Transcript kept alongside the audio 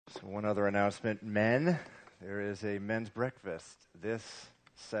So one other announcement. Men, there is a men's breakfast this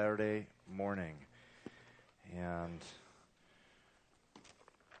Saturday morning. And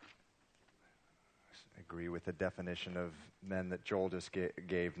I agree with the definition of men that Joel just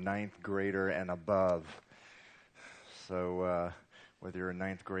gave, ninth grader and above. So whether you're a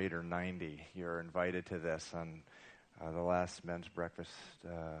ninth grade or 90, you're invited to this. On the last men's breakfast,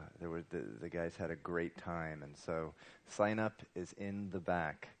 the guys had a great time. And so sign up is in the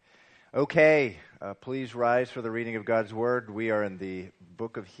back. Okay, please rise for the reading of God's Word. We are in the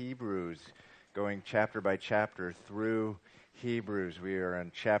book of Hebrews, going chapter by chapter through Hebrews. We are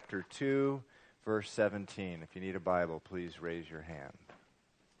in chapter 2, verse 17. If you need a Bible, please raise your hand.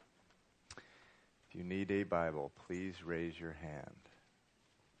 If you need a Bible, please raise your hand.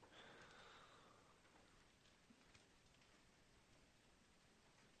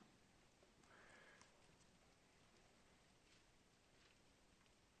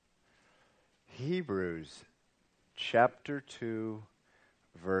 Hebrews chapter 2,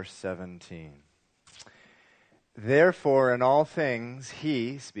 verse 17. Therefore, in all things,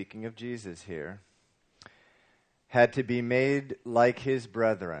 he, speaking of Jesus here, had to be made like his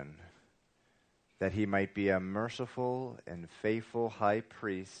brethren, that he might be a merciful and faithful high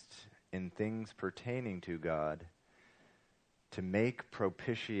priest in things pertaining to God, to make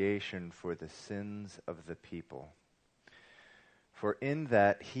propitiation for the sins of the people. For in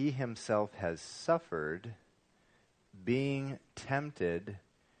that he himself has suffered, being tempted,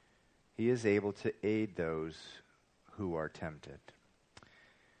 he is able to aid those who are tempted.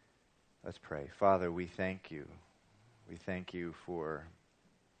 Let's pray. Father, we thank you. We thank you for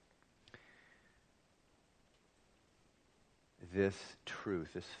this truth,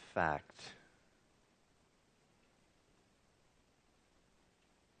 this fact.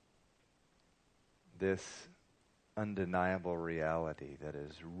 This undeniable reality that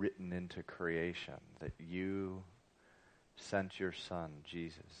is written into creation, that you sent your Son,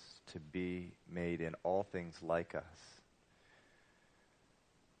 Jesus, to be made in all things like us,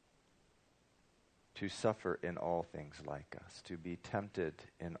 to suffer in all things like us, to be tempted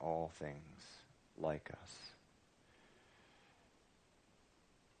in all things like us,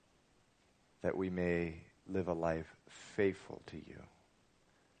 that we may live a life faithful to you.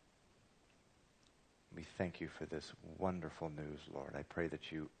 We thank you for this wonderful news, Lord. I pray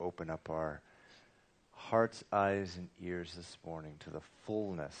that you open up our hearts, eyes, and ears this morning to the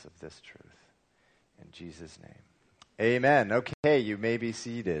fullness of this truth. In Jesus' name. Amen. Okay, you may be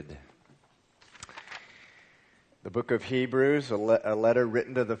seated. The book of Hebrews, a letter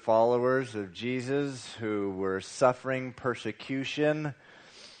written to the followers of Jesus who were suffering persecution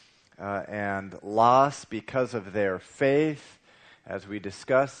and loss because of their faith. As we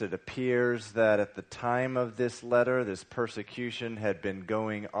discussed, it appears that at the time of this letter, this persecution had been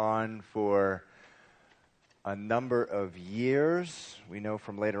going on for a number of years. We know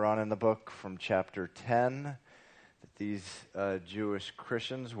from later on in the book, from chapter 10, that these Jewish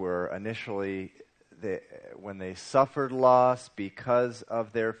Christians were initially, when they suffered loss because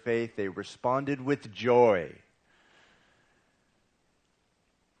of their faith, they responded with joy,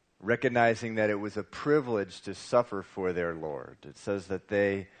 recognizing that it was a privilege to suffer for their Lord. It says that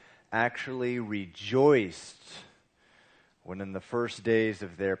they actually rejoiced when in the first days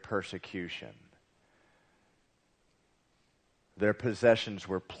of their persecution, their possessions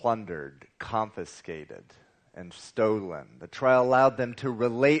were plundered, confiscated, and stolen. The trial allowed them to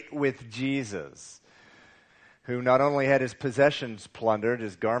relate with Jesus, who not only had his possessions plundered,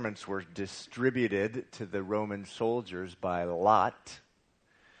 his garments were distributed to the Roman soldiers by lot,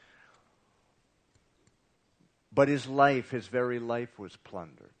 but his life, his very life, was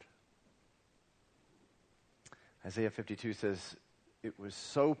plundered. Isaiah 52 says it was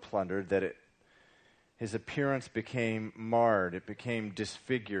so plundered that his appearance became marred. It became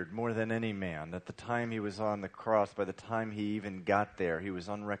disfigured more than any man. At the time he was on the cross, by the time he even got there, he was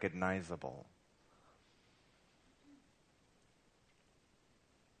unrecognizable.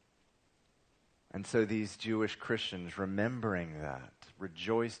 And so these Jewish Christians, remembering that,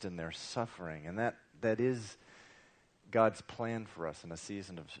 rejoiced in their suffering. And that is God's plan for us in a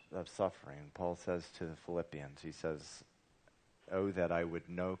season of suffering. Paul says to the Philippians, he says, "Oh, that I would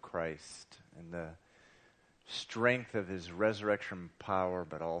know Christ and the strength of his resurrection power,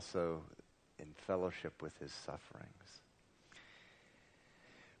 but also in fellowship with his sufferings."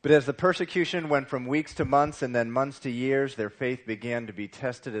 But as the persecution went from weeks to months and then months to years, their faith began to be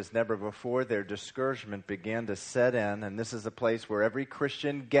tested as never before. Their discouragement began to set in, and this is a place where every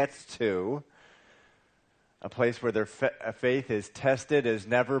Christian gets to, a place where their faith is tested as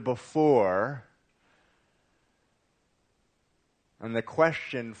never before. And the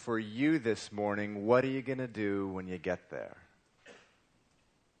question for you this morning, what are you going to do when you get there?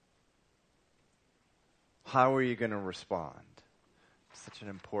 How are you going to respond? Such an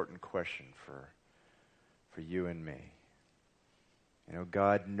important question for you and me. You know,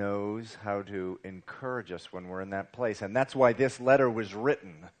 God knows how to encourage us when we're in that place. And that's why this letter was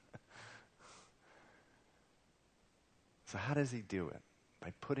written. So how does he do it?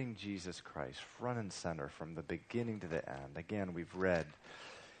 By putting Jesus Christ front and center from the beginning to the end. Again, we've read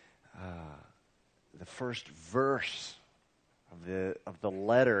the first verse of the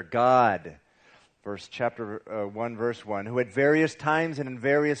letter. God, chapter 1, verse 1, who at various times and in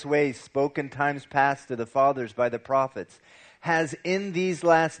various ways spoke in times past to the fathers by the prophets, has in these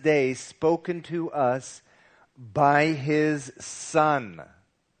last days spoken to us by his Son,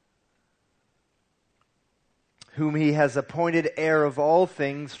 whom he has appointed heir of all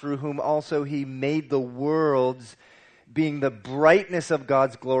things, through whom also he made the worlds, being the brightness of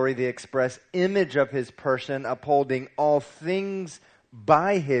God's glory, the express image of his person, upholding all things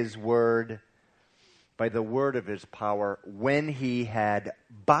by his word, by the word of his power, when he had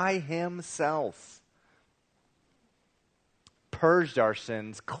by himself purged our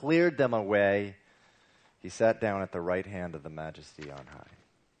sins, cleared them away, he sat down at the right hand of the Majesty on high.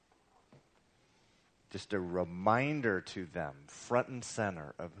 Just a reminder to them, front and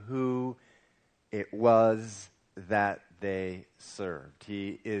center, of who it was that they served.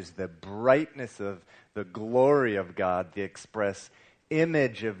 He is the brightness of the glory of God, the express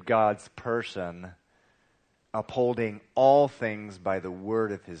image of God's person, upholding all things by the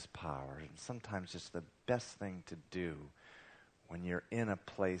word of his power. And sometimes it's the best thing to do when you're in a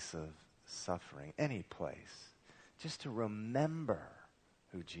place of suffering, any place, just to remember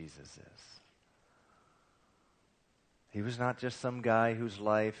who Jesus is. He was not just some guy whose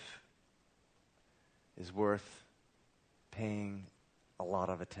life is worth paying a lot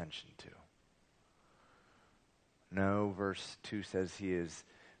of attention to. No, verse 3 says he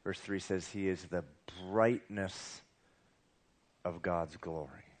is the brightness of God's glory.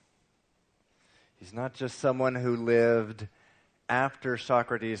 He's not just someone who lived after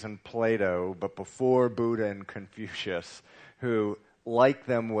Socrates and Plato, but before Buddha and Confucius, who, like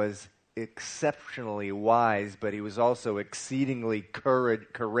them, was exceptionally wise, but he was also exceedingly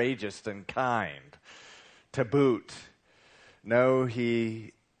courageous and kind to boot. No,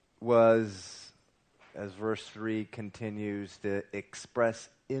 he was, as verse 3 continues, the express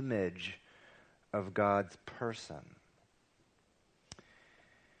image of God's person.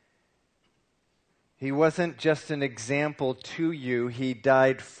 He wasn't just an example to you, he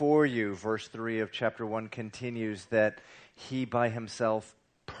died for you. Verse 3 of chapter 1 continues that he by himself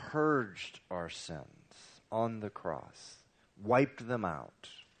purged our sins on the cross, wiped them out.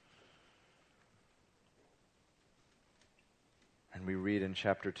 And we read in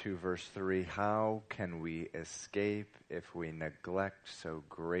chapter 2, verse 3, how can we escape if we neglect so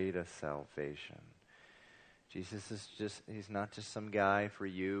great a salvation? Jesus he's not just some guy for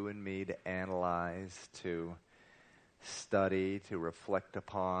you and me to analyze, to study, to reflect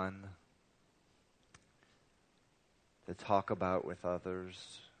upon, to talk about with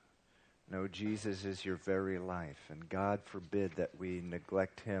others. No, Jesus is your very life, and God forbid that we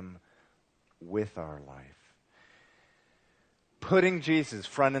neglect him with our life. Putting Jesus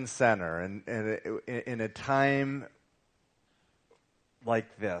front and center in a time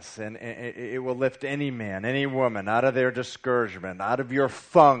like this, and it will lift any man, any woman out of their discouragement, out of your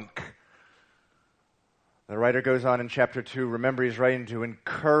funk. The writer goes on in chapter 2, remember he's writing to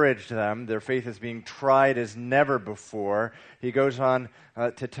encourage them. Their faith is being tried as never before. He goes on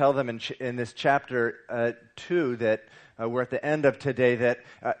to tell them in this chapter 2 that we're at the end of today, that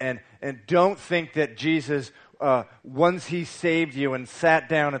and don't think that Jesus, once he saved you and sat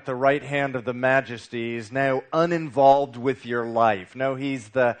down at the right hand of the Majesty, is now uninvolved with your life. No, he's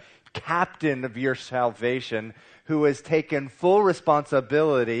the captain of your salvation, who has taken full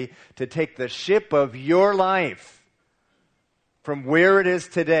responsibility to take the ship of your life from where it is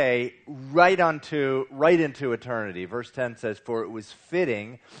today right into eternity. Verse 10 says, for it was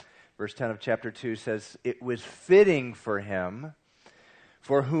fitting, verse 10 of chapter 2 says, it was fitting for him,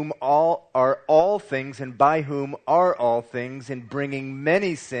 for whom all are all things, and by whom are all things, in bringing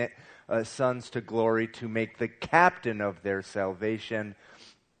many sons to glory, to make the captain of their salvation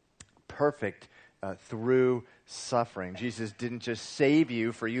perfect through suffering. Jesus didn't just save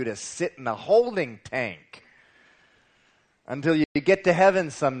you for you to sit in a holding tank until you get to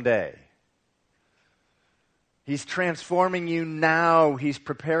heaven someday. He's transforming you now. He's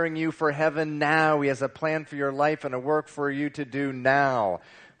preparing you for heaven now. He has a plan for your life and a work for you to do now.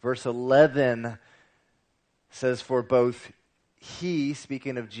 Verse 11 says, for both he,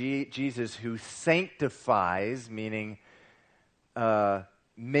 speaking of Jesus, who sanctifies, meaning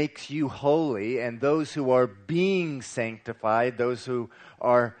makes you holy, and those who are being sanctified, those who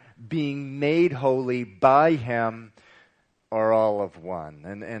are being made holy by him, are all of one.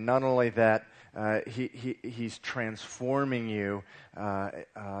 And not only that, he's transforming you.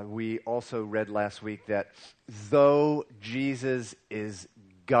 We also read last week that though Jesus is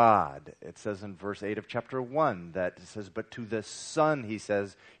God, it says in verse 8 of chapter 1 that it says, but to the Son, he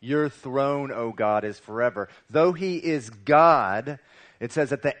says, your throne, O God, is forever. Though he is God, it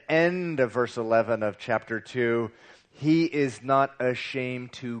says at the end of verse 11 of chapter 2, he is not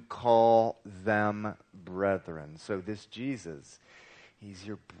ashamed to call them brethren. So this Jesus, he's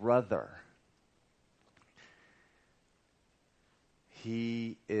your brother.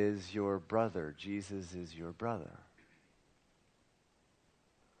 He is your brother. Jesus is your brother.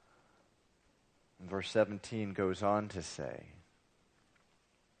 And verse 17 goes on to say,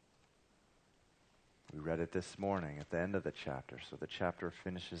 we read it this morning at the end of the chapter, so the chapter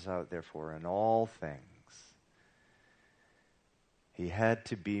finishes out, therefore, in all things, he had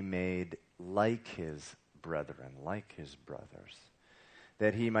to be made like his brethren, like his brothers,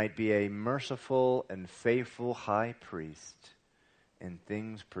 that he might be a merciful and faithful high priest in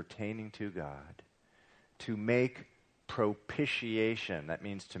things pertaining to God, to make propitiation, that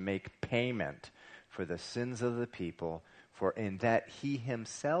means to make payment for the sins of the people, for in that he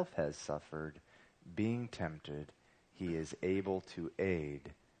himself has suffered, being tempted, he is able to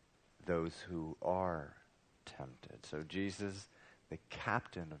aid those who are tempted. So Jesus, the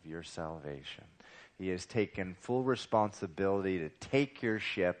captain of your salvation, he has taken full responsibility to take your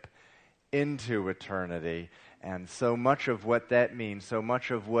ship into eternity. And so much of what that means, so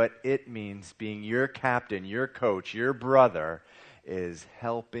much of what it means being your captain, your coach, your brother, is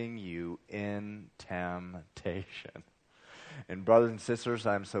helping you in temptation. And brothers and sisters,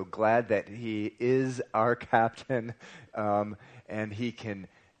 I'm so glad that he is our captain, and he can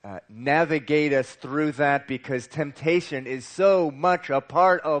navigate us through that, because temptation is so much a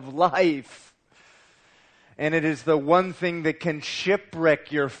part of life. And it is the one thing that can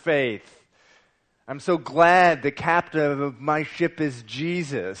shipwreck your faith. I'm so glad the captain of my ship is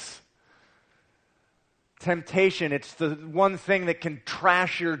Jesus. Temptation, it's the one thing that can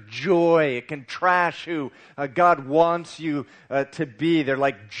trash your joy. It can trash who God wants you to be. They're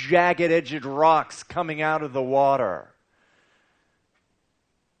like jagged-edged rocks coming out of the water.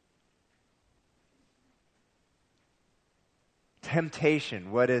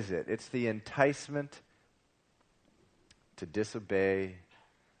 Temptation, what is it? It's the enticement to disobey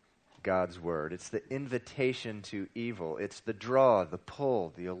God's word. It's the invitation to evil. It's the draw, the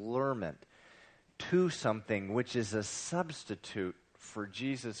pull, the allurement to something which is a substitute for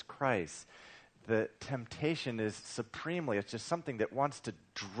Jesus Christ. The temptation is supremely, it's just something that wants to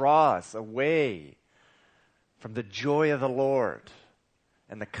draw us away from the joy of the Lord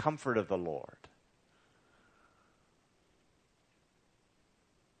and the comfort of the Lord.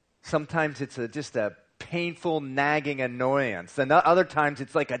 Sometimes it's just a painful, nagging annoyance. And other times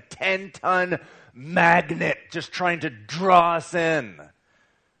it's like a 10-ton magnet just trying to draw us in.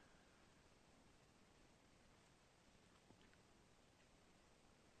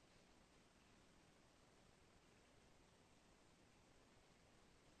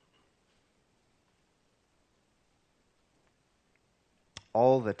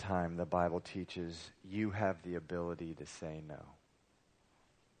 All the time, the Bible teaches you have the ability to say no.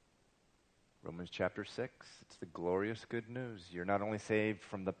 Romans chapter 6, it's the glorious good news. You're not only saved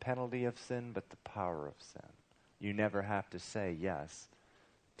from the penalty of sin, but the power of sin. You never have to say yes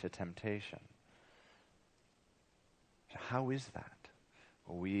to temptation. How is that?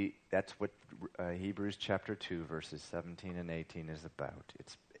 Well, that's what Hebrews chapter 2, verses 17 and 18 is about.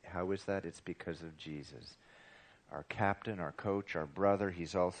 How is that? It's because of Jesus. Our captain, our coach, our brother.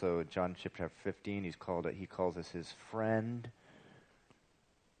 He's also, John chapter 15, he calls us his friend.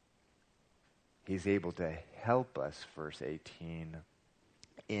 He's able to help us, verse 18,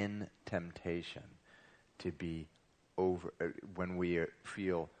 in temptation to be when we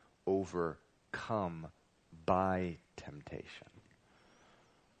feel overcome by temptation.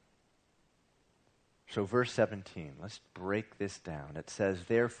 So verse 17, let's break this down. It says,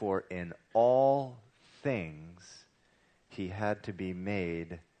 therefore, in all things he had to be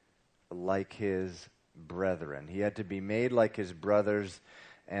made like his brethren. He had to be made like his brothers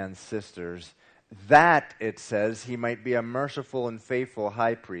and sisters. that, it says, he might be a merciful and faithful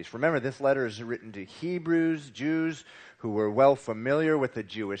high priest. Remember, this letter is written to Hebrews, Jews who were well familiar with the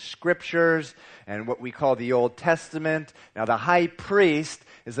Jewish scriptures and what we call the Old Testament. Now, the high priest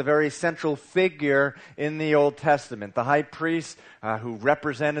is a very central figure in the Old Testament. The high priest who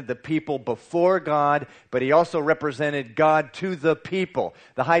represented the people before God, but he also represented God to the people.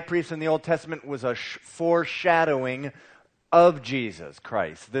 The high priest in the Old Testament was a foreshadowing of Jesus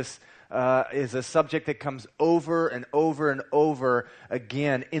Christ. This is a subject that comes over and over and over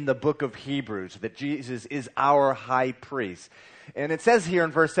again in the book of Hebrews, that Jesus is our high priest. And it says here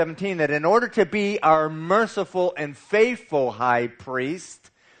in verse 17 that in order to be our merciful and faithful high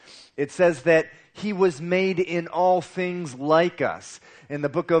priest, it says that he was made in all things like us. In the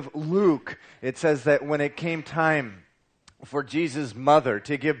book of Luke, it says that when it came time for Jesus' mother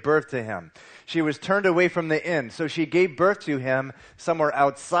to give birth to him, she was turned away from the inn, so she gave birth to him somewhere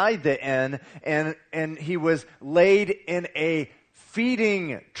outside the inn, and he was laid in a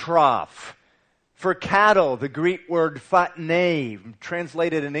feeding trough for cattle. The Greek word phatne,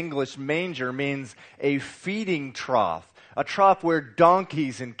 translated in English manger, means a feeding trough, a trough where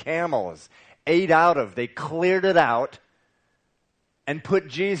donkeys and camels ate out of. They cleared it out and put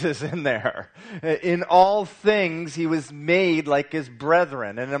Jesus in there. In all things, he was made like his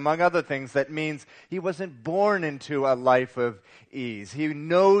brethren. And among other things, that means he wasn't born into a life of ease. He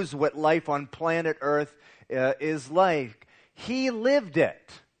knows what life on planet Earth is like. He lived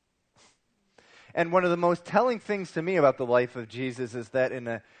it. And one of the most telling things to me about the life of Jesus is that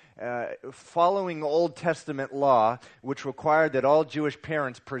in following Old Testament law, which required that all Jewish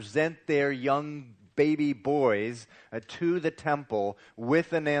parents present their young baby boys to the temple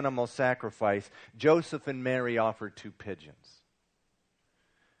with an animal sacrifice, Joseph and Mary offered 2 pigeons.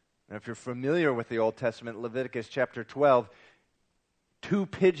 Now, if you're familiar with the Old Testament, Leviticus chapter 12, 2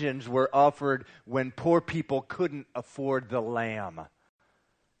 pigeons were offered when poor people couldn't afford the lamb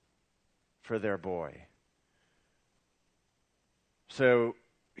for their boy. So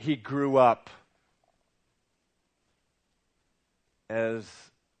he grew up as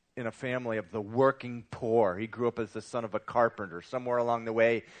in a family of the working poor. He grew up as the son of a carpenter. Somewhere along the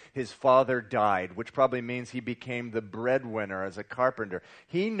way, his father died, which probably means he became the breadwinner as a carpenter.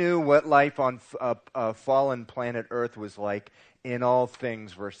 He knew what life on fallen planet Earth was like. In all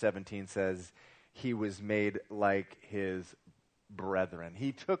things, verse 17 says, he was made like his brethren.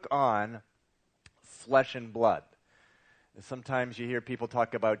 He took on flesh and blood. Sometimes you hear people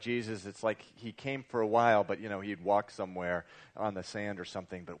talk about Jesus, it's like he came for a while, but, he'd walk somewhere on the sand or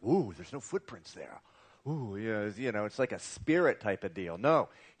something, but, ooh, there's no footprints there. Ooh, yeah, it's like a spirit type of deal. No,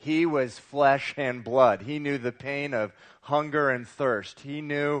 he was flesh and blood. He knew the pain of hunger and thirst. He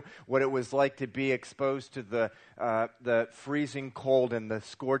knew what it was like to be exposed to the freezing cold and the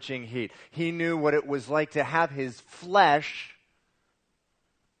scorching heat. He knew what it was like to have his flesh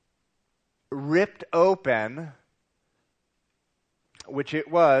ripped open, which it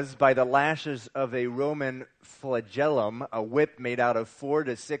was by the lashes of a Roman flagellum, a whip made out of 4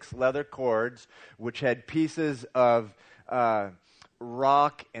 to 6 leather cords, which had pieces of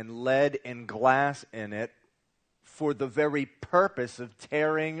rock and lead and glass in it for the very purpose of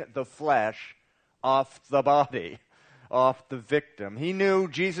tearing the flesh off the body, off the victim.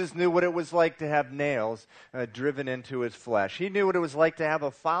 Jesus knew what it was like to have nails driven into his flesh. He knew what it was like to have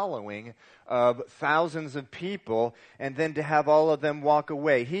a following of thousands of people and then to have all of them walk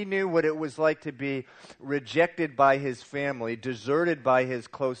away. He knew what it was like to be rejected by his family, deserted by his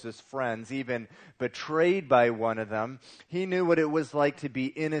closest friends, even betrayed by one of them. He knew what it was like to be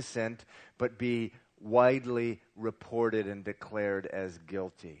innocent but be widely reported and declared as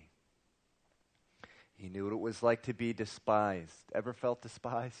guilty. He knew what it was like to be despised. Ever felt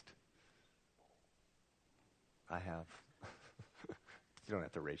despised? I have. You don't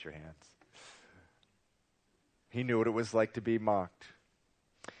have to raise your hands. He knew what it was like to be mocked.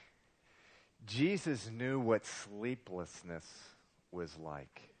 Jesus knew what sleeplessness was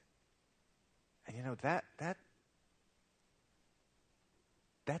like. And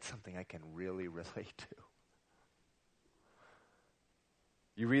that's something I can really relate to.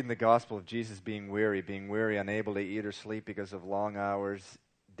 You read in the gospel of Jesus being weary, unable to eat or sleep because of long hours,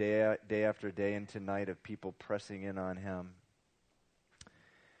 day after day into night of people pressing in on him.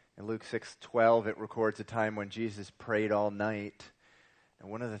 In Luke 6:12, it records a time when Jesus prayed all night. And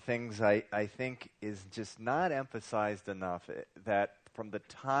one of the things I think is just not emphasized enough, that from the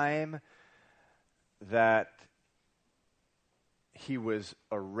time that he was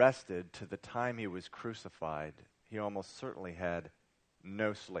arrested to the time he was crucified, he almost certainly had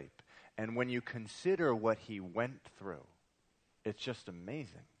no sleep. And when you consider what he went through, it's just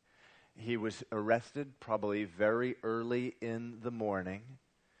amazing. He was arrested probably very early in the morning,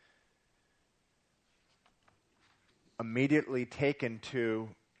 immediately taken to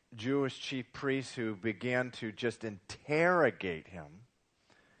Jewish chief priests who began to just interrogate him.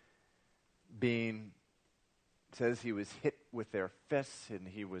 Says he was hit with their fists, and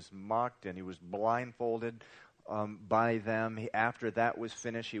he was mocked, and he was blindfolded by them. After that was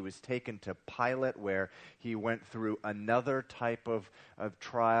finished, he was taken to Pilate, where he went through another type of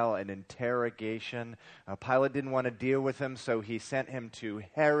trial and interrogation. Pilate didn't want to deal with him, so he sent him to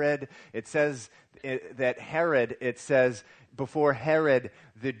Herod. It says before Herod,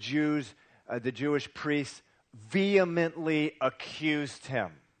 the Jewish priests vehemently accused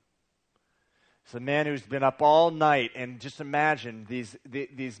him. It's a man who's been up all night, and just imagine these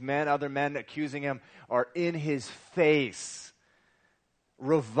other men accusing him, are in his face,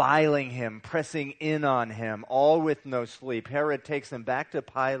 reviling him, pressing in on him, all with no sleep. Herod takes him back to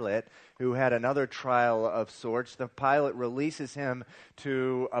Pilate, who had another trial of sorts. The Pilate releases him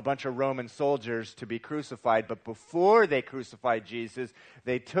to a bunch of Roman soldiers to be crucified. But before they crucified Jesus,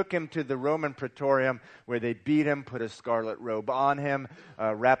 they took him to the Roman Praetorium, where they beat him, put a scarlet robe on him,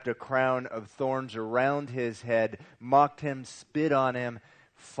 wrapped a crown of thorns around his head, mocked him, spit on him.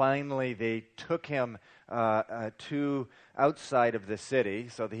 Finally, they took him to outside of the city,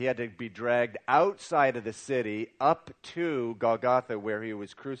 so that he had to be dragged outside of the city up to Golgotha, where he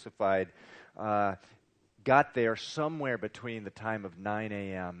was crucified. Got there somewhere between the time of 9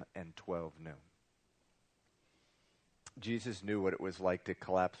 a.m. and 12 noon. Jesus knew what it was like to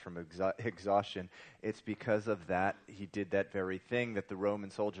collapse from exhaustion. It's because of that he did that very thing, that the Roman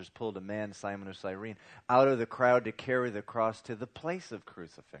soldiers pulled a man, Simon of Cyrene, out of the crowd to carry the cross to the place of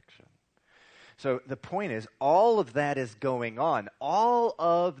crucifixion. So the point is, all of that is going on. All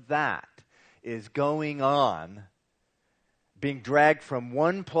of that is going on, being dragged from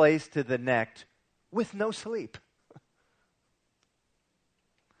one place to the next with no sleep.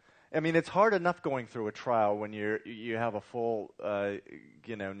 I mean, it's hard enough going through a trial when you have a full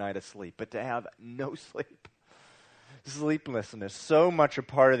night of sleep, but to have no sleep, sleeplessness, so much a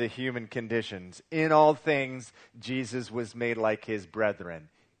part of the human conditions. In all things, Jesus was made like his brethren.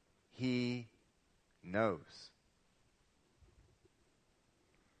 He knows.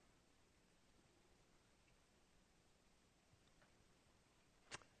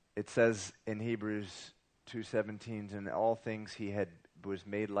 It says in Hebrews 2:17, in all things he was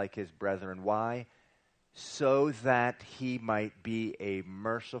made like his brethren. Why? So that he might be a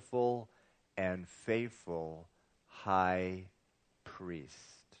merciful and faithful high priest.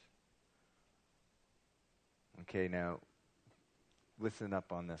 Okay, now listen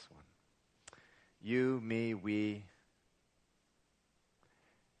up on this one. You, me, we.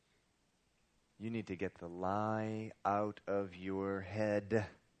 You need to get the lie out of your head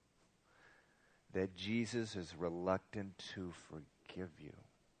that Jesus is reluctant to forgive you.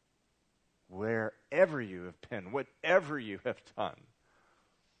 Wherever you have been, whatever you have done.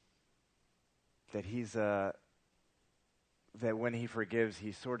 That that when he forgives,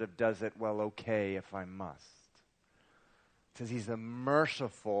 he sort of does it, well, okay, if I must. It says he's a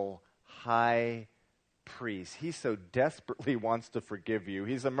merciful high priest. He so desperately wants to forgive you.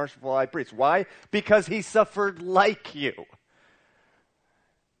 He's a merciful high priest. Why? Because he suffered like you.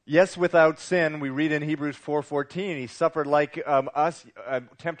 Yes, without sin, we read in Hebrews 4:14, he suffered like us,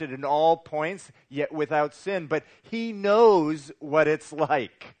 tempted in all points, yet without sin. But he knows what it's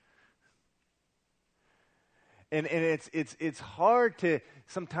like. And it's hard to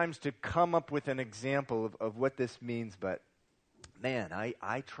sometimes to come up with an example of what this means, but man,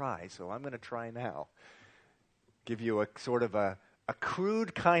 I try, so I'm going to try now. Give you a sort of a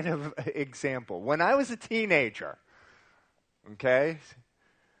crude kind of example. When I was a teenager, okay,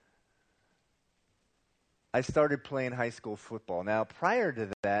 I started playing high school football. Now, prior to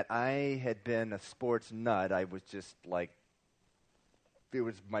that, I had been a sports nut. I was just like, it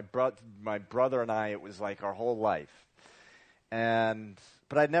was my brother and I, it was like our whole life.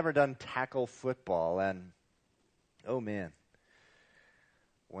 But I'd never done tackle football, and oh man,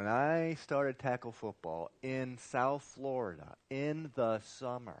 when I started tackle football in South Florida in the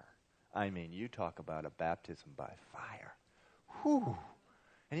summer, I mean, you talk about a baptism by fire. Whew.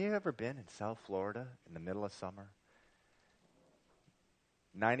 Have you ever been in South Florida in the middle of summer?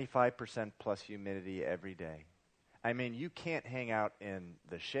 95% plus humidity every day. I mean, you can't hang out in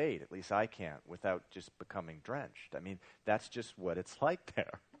the shade, at least I can't, without just becoming drenched. I mean, that's just what it's like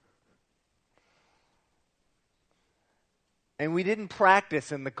there. And we didn't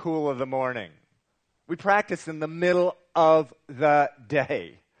practice in the cool of the morning. We practiced in the middle of the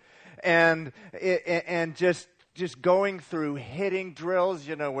day. And just just going through hitting drills,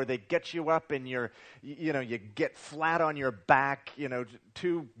 where they get you up and you get flat on your back, you're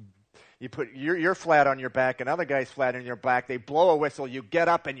flat on your back, another guy's flat on your back. They blow a whistle, you get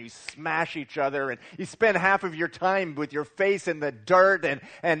up and you smash each other, and you spend half of your time with your face in the dirt,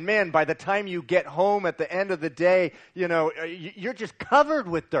 and man, by the time you get home at the end of the day, you're just covered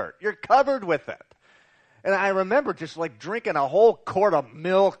with dirt. You're covered with it. And I remember just like drinking a whole quart of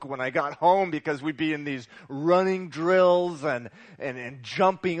milk when I got home, because we'd be in these running drills and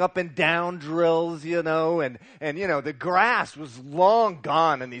jumping up and down drills, and the grass was long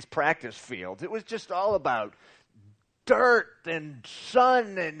gone in these practice fields. It was just all about dirt and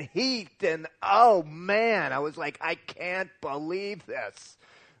sun and heat, and oh man, I was like, I can't believe this.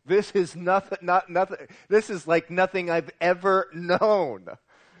 This is nothing. This is like nothing I've ever known.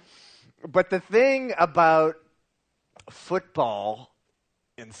 But the thing about football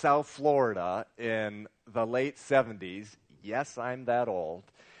in South Florida in the late 70s, yes, I'm that old,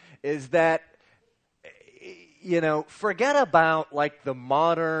 is that, forget about like the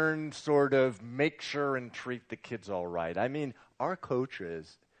modern sort of make sure and treat the kids all right. I mean, our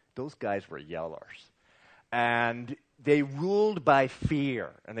coaches, those guys were yellers. And they ruled by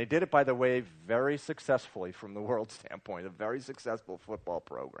fear. And they did it, by the way, very successfully from the world standpoint, a very successful football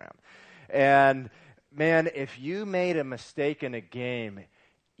program. And, man, if you made a mistake in a game,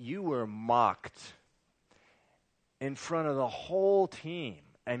 you were mocked in front of the whole team.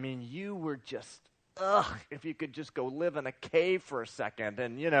 I mean, you were just, if you could just go live in a cave for a second.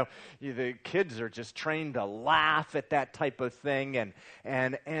 And, the kids are just trained to laugh at that type of thing.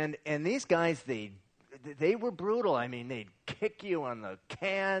 And these guys, they were brutal. I mean, they'd kick you on the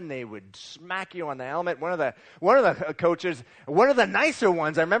can. They would smack you on the helmet. One of the coaches, one of the nicer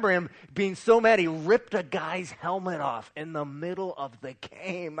ones, I remember him being so mad he ripped a guy's helmet off in the middle of the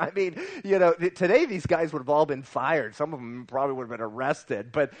game. I mean, today these guys would have all been fired. Some of them probably would have been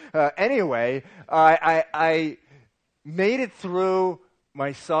arrested. But anyway, I made it through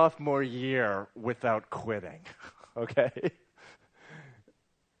my sophomore year without quitting. Okay?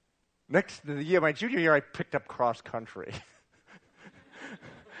 Next year, my junior year, I picked up cross country.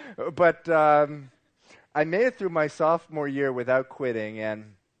 But I made it through my sophomore year without quitting,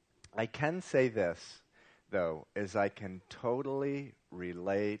 and I can say this, though, is I can totally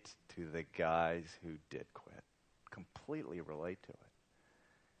relate to the guys who did quit. Completely relate to it.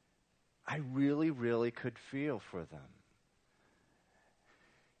 I really, really could feel for them.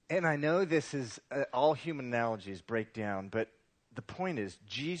 And I know this is, all human analogies break down, but the point is,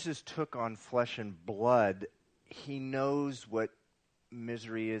 Jesus took on flesh and blood. He knows what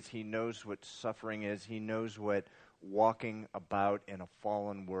misery is. He knows what suffering is. He knows what walking about in a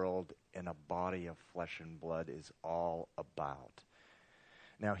fallen world in a body of flesh and blood is all about.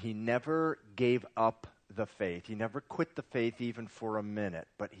 Now, he never gave up the faith. He never quit the faith even for a minute,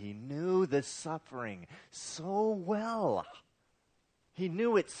 but he knew the suffering so well. He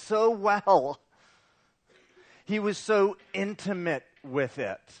knew it so well. He was so intimate with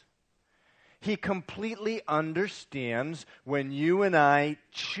it. He completely understands when you and I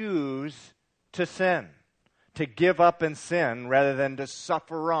choose to sin, to give up and sin rather than to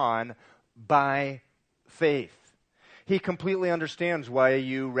suffer on by faith. He completely understands why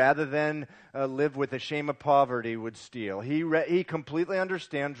you, rather than live with the shame of poverty, would steal. He completely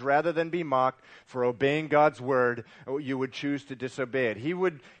understands, rather than be mocked for obeying God's word, you would choose to disobey it. He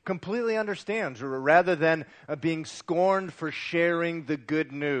would completely understand, rather than being scorned for sharing the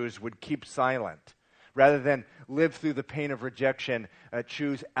good news, would keep silent. Rather than live through the pain of rejection,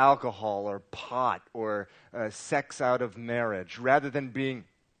 choose alcohol or pot or sex out of marriage. Rather than being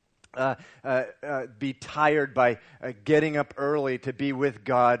be tired by getting up early to be with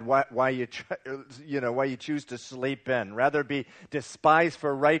God, why you choose to sleep in. Rather be despised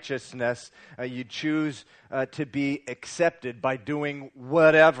for righteousness, you choose to be accepted by doing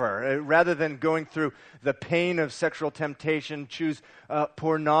whatever. Rather than going through the pain of sexual temptation, choose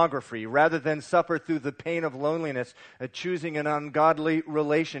pornography. Rather than suffer through the pain of loneliness, choosing an ungodly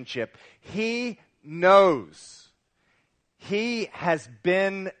relationship. He knows. He has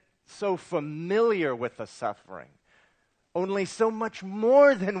been so familiar with the suffering, only so much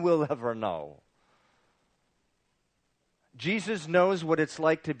more than we'll ever know. Jesus knows what it's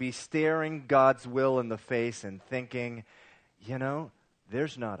like to be staring God's will in the face and thinking,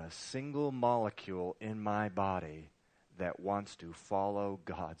 there's not a single molecule in my body that wants to follow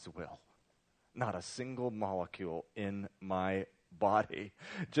God's will. Not a single molecule in my body.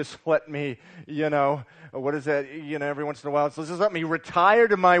 Just let me, what is that, every once in a while, so just let me retire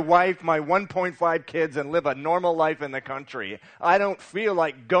to my wife, my 1.5 kids, and live a normal life in the country. I don't feel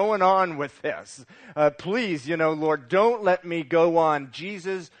like going on with this. Please, Lord, don't let me go on.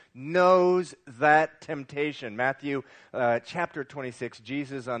 Jesus knows that temptation. Matthew chapter 26,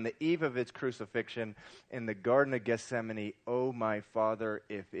 Jesus on the eve of his crucifixion in the Garden of Gethsemane, "Oh, my Father,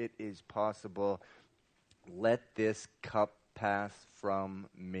 if it is possible, let this cup pass from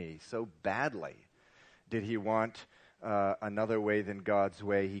me." So badly did he want another way than God's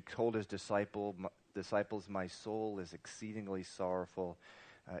way. He told his disciples, "My soul is exceedingly sorrowful,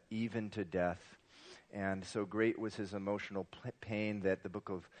 even to death." And so great was his emotional pain that the book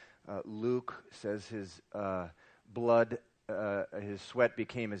of Luke says his blood, his sweat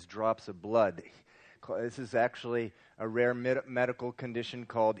became as drops of blood. This is actually a rare medical condition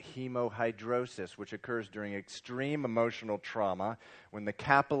called hemohydrosis, which occurs during extreme emotional trauma when the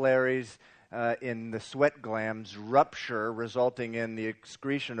capillaries in the sweat glands rupture, resulting in the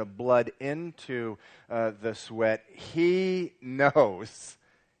excretion of blood into the sweat. He knows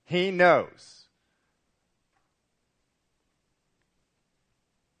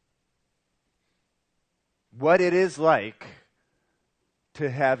what it is like to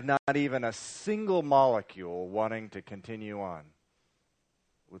have not even a single molecule wanting to continue on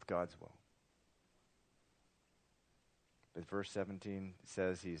with God's will. But verse 17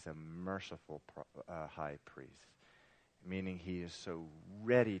 says he's a merciful high priest, meaning he is so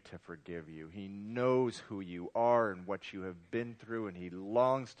ready to forgive you. He knows who you are and what you have been through, and he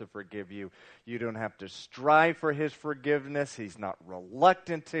longs to forgive you. You don't have to strive for his forgiveness. He's not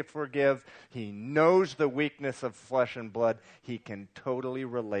reluctant to forgive. He knows the weakness of flesh and blood. He can totally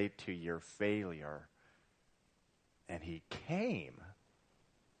relate to your failure. And he came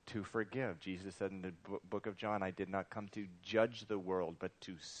to forgive. Jesus said in the book of John, "I did not come to judge the world, but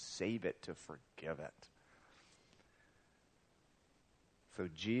to save it, to forgive it." So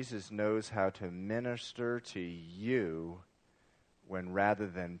Jesus knows how to minister to you when rather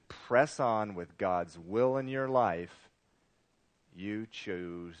than press on with God's will in your life, you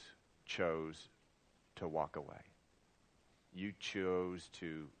chose to walk away. You chose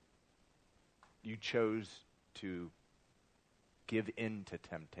to give in to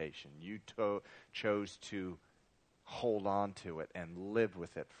temptation. You chose to hold on to it and live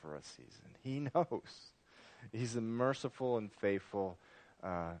with it for a season. He knows. He's a merciful and faithful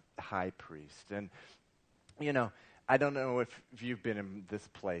high priest. And, I don't know if you've been in this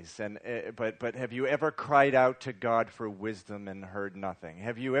place, but have you ever cried out to God for wisdom and heard nothing?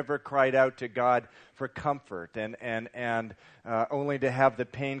 Have you ever cried out to God for comfort and only to have the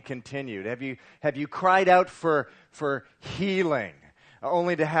pain continued? Have you cried out for healing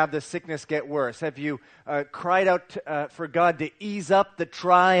only to have the sickness get worse? Have you cried out for God to ease up the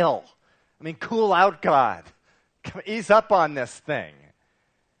trial? Cool out, God. Ease up on this thing.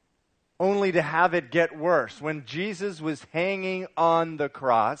 Only to have it get worse. When Jesus was hanging on the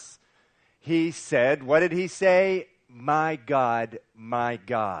cross, he said, what did he say? My God,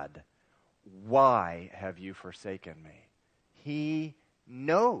 why have you forsaken me?" He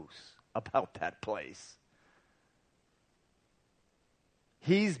knows about that place.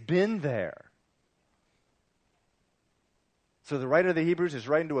 He's been there. So the writer of the Hebrews is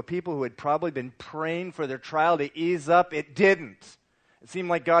writing to a people who had probably been praying for their trial to ease up. It didn't. It seemed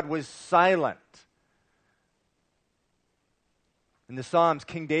like God was silent. In the Psalms,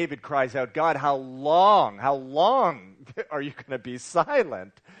 King David cries out, "God, how long are you going to be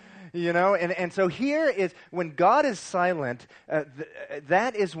silent?" And so here is, when God is silent,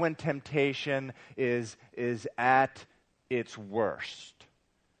 that is when temptation is at its worst.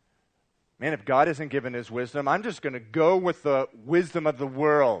 Man, if God isn't giving his wisdom, I'm just going to go with the wisdom of the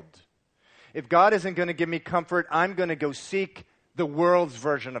world. If God isn't going to give me comfort, I'm going to go seek the world's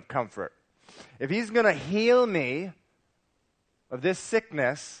version of comfort. If he's going to heal me of this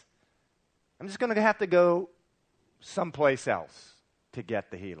sickness, I'm just going to have to go someplace else to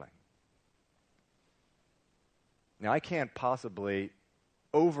get the healing. Now, I can't possibly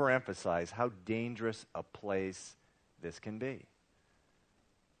overemphasize how dangerous a place this can be.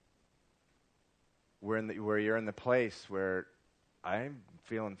 Where you're in the place where I'm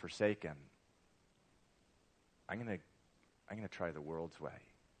feeling forsaken. I'm going to try the world's way.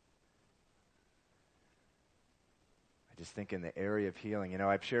 I just think in the area of healing,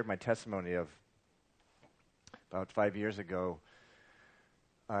 I've shared my testimony of about 5 years ago.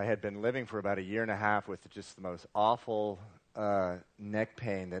 I had been living for about a year and a half with just the most awful neck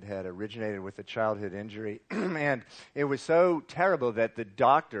pain that had originated with a childhood injury. And it was so terrible that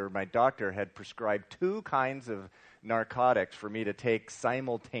my doctor had prescribed 2 kinds of narcotics for me to take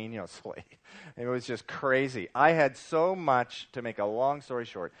simultaneously. It was just crazy. I had so much, to make a long story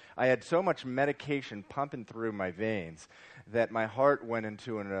short, I had so much medication pumping through my veins that my heart went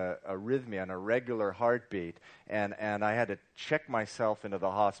into an arrhythmia, an irregular heartbeat, and I had to check myself into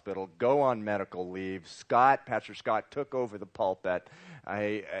the hospital, go on medical leave. Pastor Scott took over the pulpit,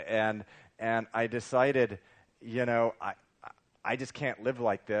 and I decided, I just can't live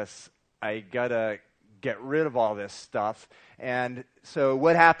like this. I gotta get rid of all this stuff. And so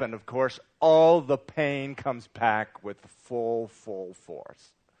what happened, of course, all the pain comes back with full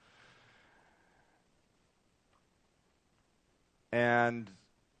force. And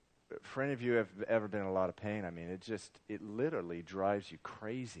for any of you who have ever been in a lot of pain, it literally drives you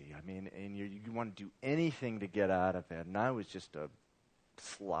crazy. And you want to do anything to get out of it. And I was just a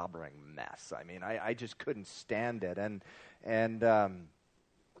slobbering mess. I just couldn't stand it. And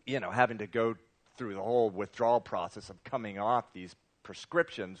having to go through the whole withdrawal process of coming off these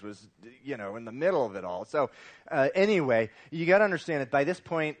prescriptions was, in the middle of it all. So anyway, you got to understand that by this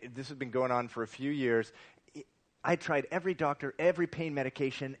point, this has been going on for a few years. I tried every doctor, every pain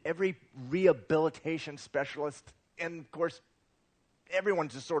medication, every rehabilitation specialist, and of course,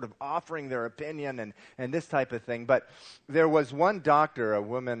 everyone's just sort of offering their opinion and this type of thing. But there was one doctor, a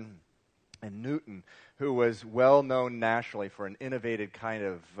woman in Newton, who was well known nationally for an innovative kind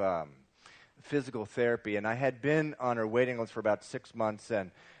of physical therapy. And I had been on her waiting list for about 6 months, and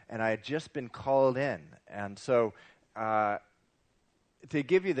I had just been called in. And so to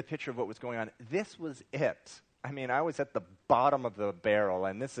give you the picture of what was going on, this was it. I was at the bottom of the barrel,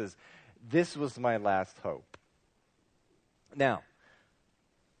 and this was my last hope. Now,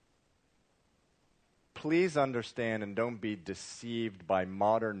 please understand and don't be deceived by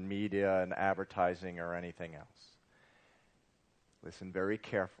modern media and advertising or anything else. Listen very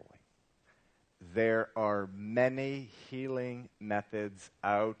carefully. There are many healing methods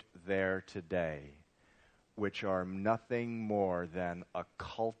out there today which are nothing more than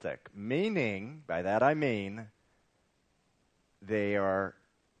occultic, meaning, by that I mean, they are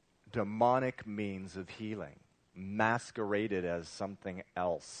demonic means of healing, masqueraded as something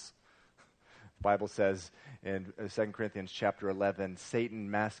else. The Bible says in 2 Corinthians chapter 11,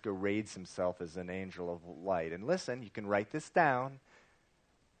 Satan masquerades himself as an angel of light. And listen, you can write this down,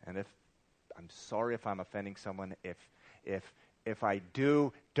 and I'm sorry if I'm offending someone. If I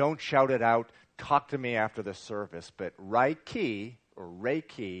do, don't shout it out. Talk to me after the service. But Reiki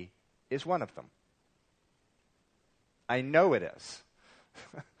is one of them. I know it is.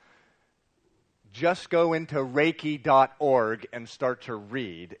 Just go into Reiki.org and start to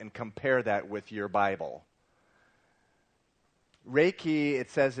read and compare that with your Bible. Reiki, it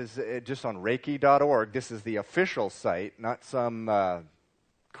says, is just on Reiki.org. This is the official site, not some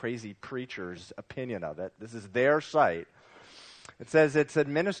crazy preacher's opinion of it. This is their site. It says it's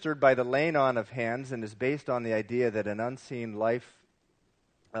administered by the laying on of hands and is based on the idea that an unseen life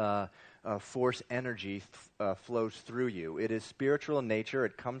force energy flows through you. It is spiritual in nature.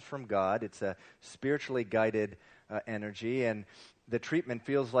 It comes from God. It's a spiritually guided energy, and the treatment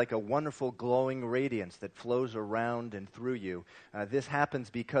feels like a wonderful glowing radiance that flows around and through you. This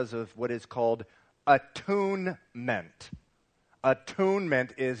happens because of what is called attunement.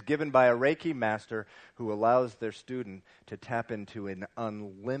 Attunement is given by a Reiki master who allows their student to tap into an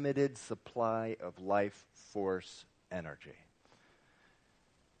unlimited supply of life force energy.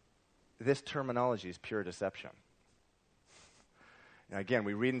 This terminology is pure deception. Now again,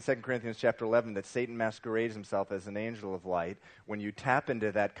 we read in 2 Corinthians chapter 11 that Satan masquerades himself as an angel of light. When you tap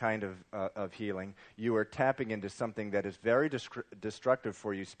into that kind of healing, you are tapping into something that is very destructive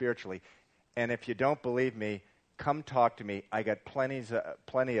for you spiritually. And if you don't believe me, come talk to me. I got plenty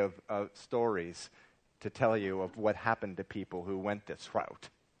of stories to tell you of what happened to people who went this route.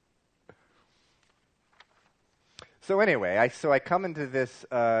 So anyway, I come into this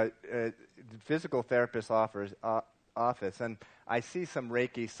physical therapist's office, and I see some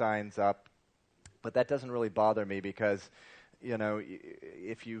Reiki signs up, but that doesn't really bother me because,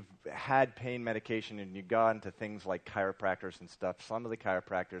 if you've had pain medication and you've gone to things like chiropractors and stuff, some of the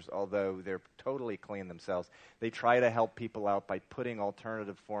chiropractors, although they're totally clean themselves, they try to help people out by putting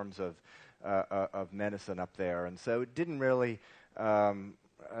alternative forms of medicine up there. And so it didn't really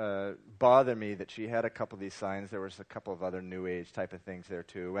bother me that she had a couple of these signs. There was a couple of other New Age type of things there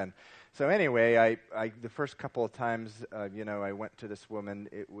too. And so anyway, I the first couple of times, I went to this woman.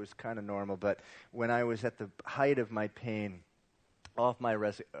 It was kind of normal. But when I was at the height of my pain, off my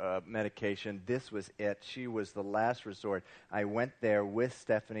medication, this was it. She was the last resort. I went there with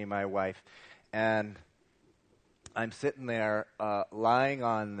Stephanie, my wife, and I'm sitting there lying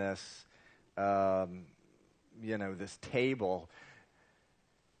on this this table.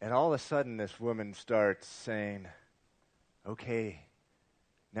 And all of a sudden, this woman starts saying, okay,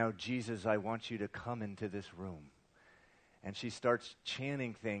 now, Jesus, I want you to come into this room. And she starts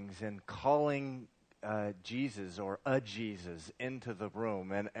chanting things and calling Jesus or a Jesus into the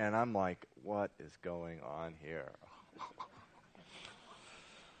room. And I'm like, what is going on here?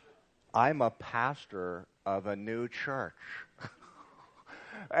 I'm a pastor of a new church.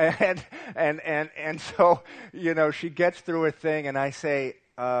 and so, she gets through her thing, and I say,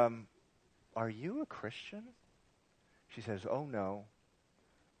 are you a Christian? She says, oh, no,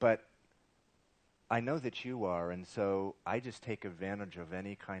 but I know that you are, and so I just take advantage of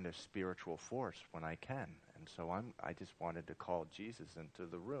any kind of spiritual force when I can. And so I just wanted to call Jesus into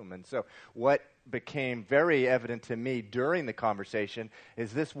the room. And so what became very evident to me during the conversation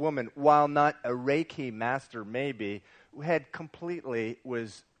is this woman, while not a Reiki master maybe, had completely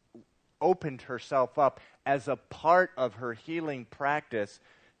opened herself up as a part of her healing practice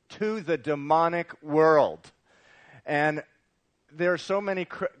to the demonic world. And there are so many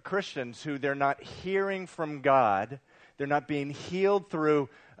Christians who they're not hearing from God. They're not being healed through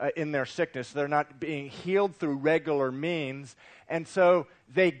in their sickness. They're not being healed through regular means. And so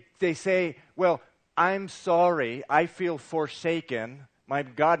they say, well, I'm sorry. I feel forsaken. My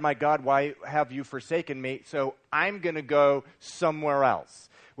God, why have you forsaken me? So I'm going to go somewhere else.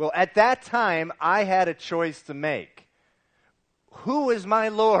 Well, at that time, I had a choice to make. Who is my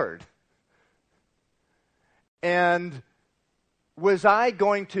Lord? And was I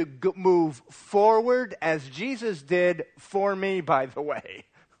going to move forward as Jesus did for me, by the way?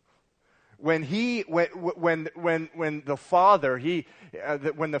 When the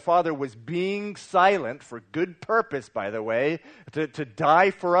Father was being silent for good purpose, by the way, to die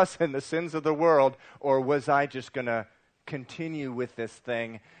for us and the sins of the world, or was I just going to continue with this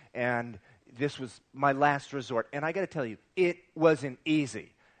thing, and this was my last resort? And I got to tell you, it wasn't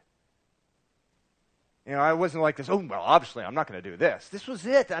easy. I wasn't like this, oh, well, obviously I'm not going to do this. This was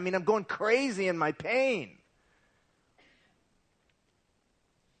it. I'm going crazy in my pain.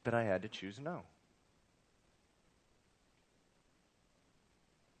 But I had to choose no.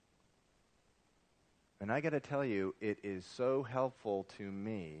 And I got to tell you, it is so helpful to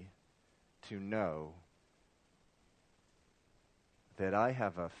me to know that I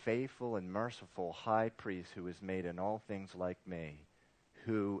have a faithful and merciful high priest who is made in all things like me,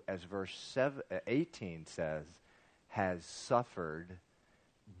 who, as verse 18 says, has suffered,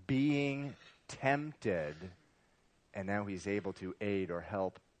 being tempted, and now he's able to aid or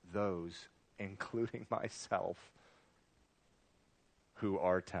help those, including myself, who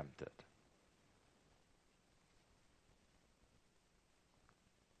are tempted.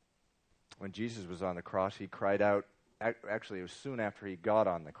 When Jesus was on the cross, he cried out, actually it was soon after he got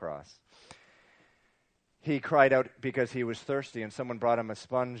on the cross, he cried out because he was thirsty, and someone brought him a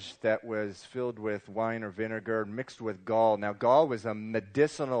sponge that was filled with wine or vinegar mixed with gall. Now, gall was a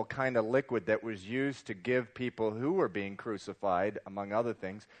medicinal kind of liquid that was used to give people who were being crucified, among other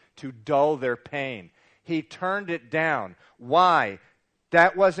things, to dull their pain. He turned it down. Why?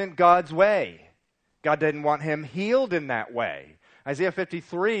 That wasn't God's way. God didn't want him healed in that way. Isaiah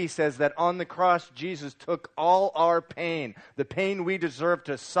 53 says that on the cross, Jesus took all our pain, the pain we deserve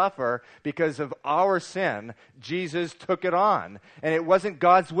to suffer because of our sin. Jesus took it on. And it wasn't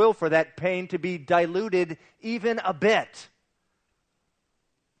God's will for that pain to be diluted even a bit.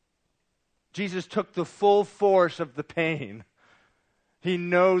 Jesus took the full force of the pain. He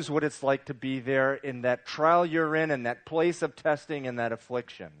knows what it's like to be there in that trial you're in that place of testing and that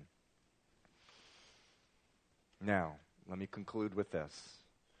affliction. Now, let me conclude with this.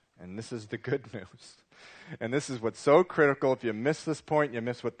 And this is the good news. And this is what's so critical. If you miss this point, you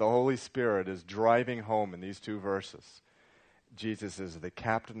miss what the Holy Spirit is driving home in these two verses. Jesus is the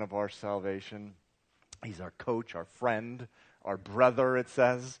captain of our salvation. He's our coach, our friend, our brother, it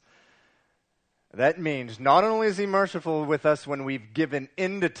says. That means not only is he merciful with us when we've given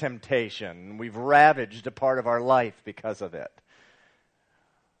into temptation, we've ravaged a part of our life because of it.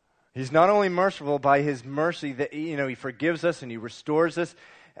 He's not only merciful by his mercy that he forgives us and he restores us,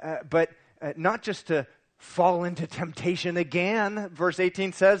 but not just to fall into temptation again, verse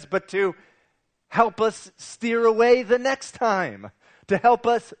 18 says, but to help us steer away the next time, to help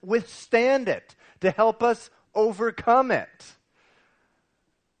us withstand it, to help us overcome it.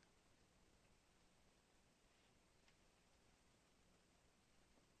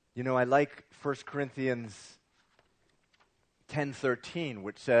 I like 1 Corinthians 10:13,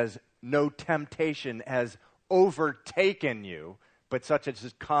 which says, no temptation has overtaken you, but such as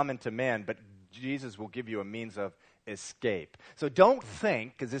is common to man, but Jesus will give you a means of escape. So don't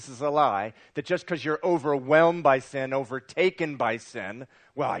think, because this is a lie, that just because you're overwhelmed by sin, overtaken by sin,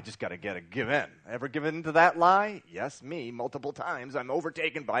 well, I just got to give in. Ever given into that lie? Yes, me, multiple times. I'm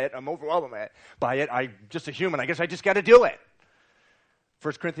overtaken by it. I'm overwhelmed by it. I'm just a human. I guess I just got to do it.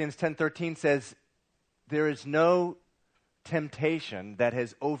 1 Corinthians 10:13 says, there is no temptation that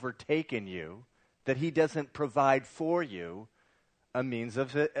has overtaken you that he doesn't provide for you a means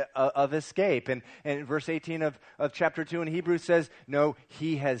of escape. And verse 18 of chapter 2 in Hebrews says, no,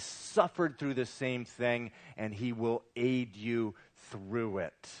 he has suffered through the same thing, and he will aid you through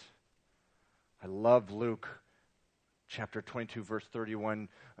it. I love Luke chapter 22, verse 31.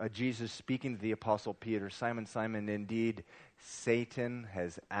 Jesus speaking to the Apostle Peter, Simon, Simon, indeed, Satan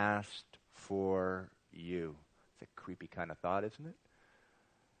has asked for you. It's a creepy kind of thought, isn't it?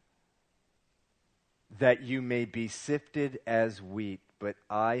 That you may be sifted as wheat, but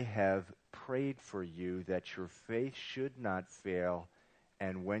I have prayed for you that your faith should not fail,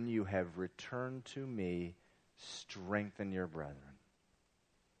 and when you have returned to me, strengthen your brethren.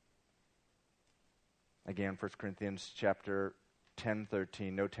 Again, 1 Corinthians chapter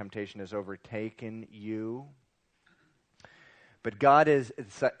 10:13, no temptation has overtaken you, but God is,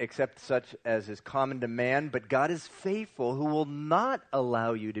 except such as is common to man, but God is faithful, who will not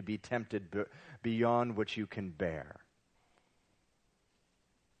allow you to be tempted beyond what you can bear.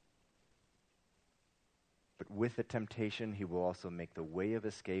 But with the temptation, he will also make the way of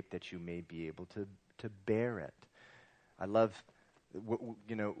escape that you may be able to bear it. I love,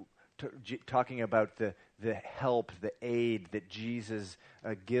 talking about the help, the aid that Jesus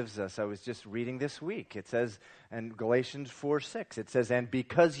gives us. I was just reading this week. It says in Galatians 4:6, it says, and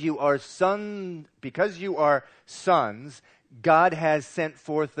because you are sons, God has sent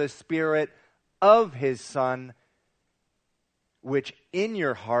forth the Spirit of his Son, which in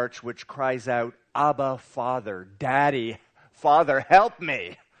your hearts, which cries out, Abba, Father, Daddy, Father, help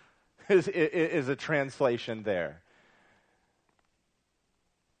me, is a translation there.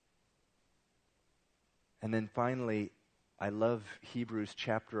 And then finally, I love Hebrews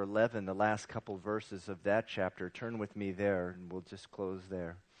chapter 11, the last couple verses of that chapter. Turn with me there, and we'll just close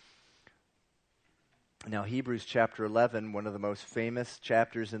there. Now, Hebrews chapter 11, one of the most famous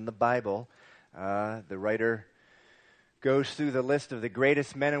chapters in the Bible. The writer goes through the list of the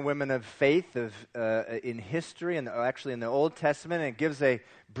greatest men and women of faith in history, and actually in the Old Testament, and gives a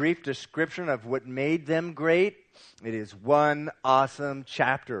brief description of what made them great. It is one awesome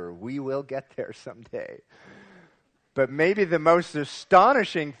chapter. We will get there someday. But maybe the most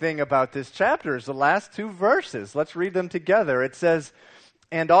astonishing thing about this chapter is the last two verses. Let's read them together. It says,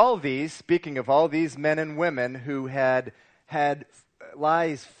 and all these, speaking of all these men and women who had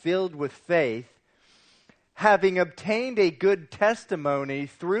lives filled with faith, having obtained a good testimony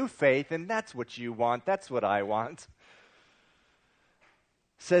through faith, and that's what you want, that's what I want,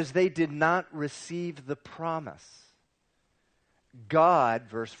 says they did not receive the promise. God,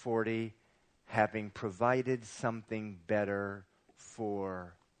 verse 40, having provided something better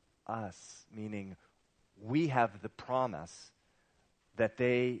for us, meaning we have the promise that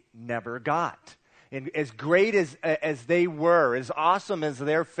they never got. And as great as they were, as awesome as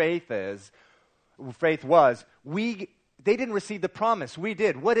their faith was, they didn't receive the promise. We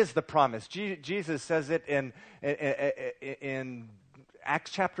did. What is the promise? Jesus says it in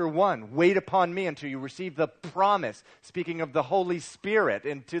Acts chapter 1. Wait upon me until you receive the promise. Speaking of the Holy Spirit,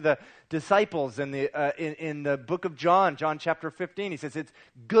 and to the disciples in the book of John chapter 15, he says, it's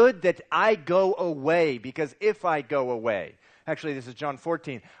good that I go away, because if I go away, actually, this is John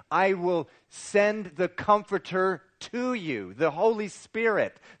 14. I will send the Comforter to you, the Holy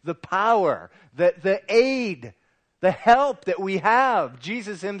Spirit, the power, the aid, the help that we have,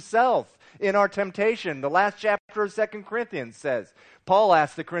 Jesus himself in our temptation. The last chapter of 2 Corinthians says, Paul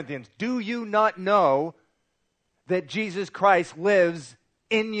asked the Corinthians, do you not know that Jesus Christ lives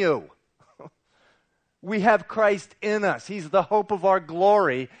in you? We have Christ in us. He's the hope of our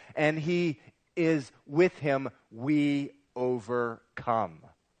glory, and he is with him. We overcome,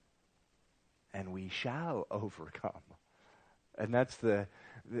 and we shall overcome. And that's the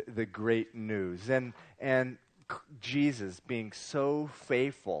great news. And Jesus being so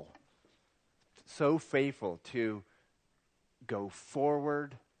faithful to go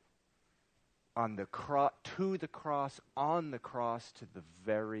forward on the to the cross, on the cross to the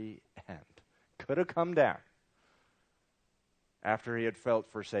very end. Could have come down after he had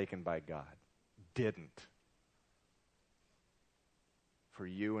felt forsaken by God. Didn't. For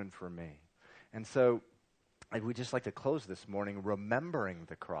you and for me. And so we'd just like to close this morning remembering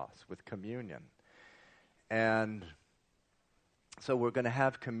the cross with communion. And so we're going to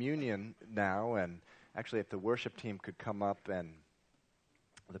have communion now, and Actually, if the worship team could come up and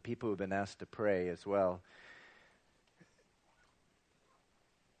the people who have been asked to pray as well.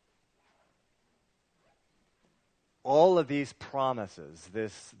 All of these promises,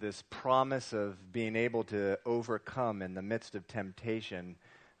 this promise of being able to overcome in the midst of temptation,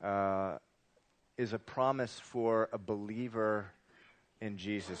 is a promise for a believer in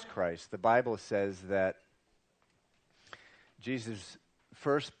Jesus Christ. The Bible says that Jesus'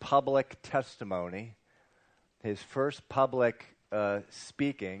 first public testimony, his first public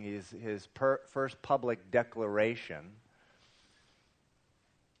speaking, his first public declaration,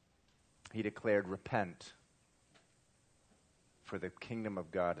 he declared, "Repent, for the kingdom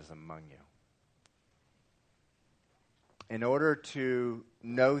of God is among you." In order to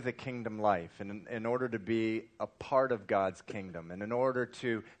know the kingdom life, and in order to be a part of God's kingdom, and in order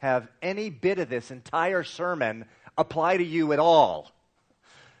to have any bit of this entire sermon apply to you at all,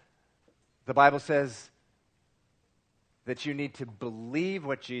 the Bible says that you need to believe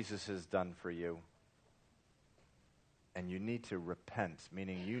what Jesus has done for you, and you need to repent,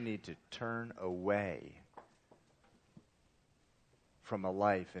 meaning you need to turn away from a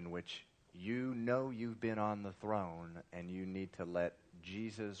life in which you know you've been on the throne and you need to let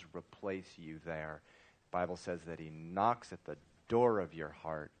Jesus replace you there. The Bible says that he knocks at the door of your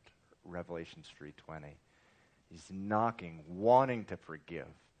heart, Revelation 3:20. He's knocking, wanting to forgive,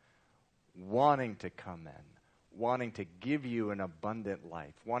 wanting to come in, wanting to give you an abundant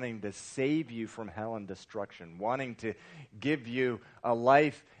life, wanting to save you from hell and destruction, wanting to give you a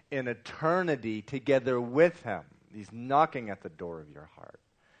life in eternity together with him. He's knocking at the door of your heart.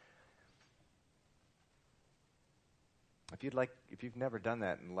 If you've never done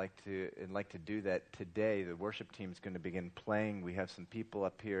that and like to do that today, the worship team is going to begin playing. We have some people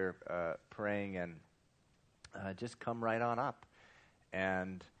up here praying, and just come right on up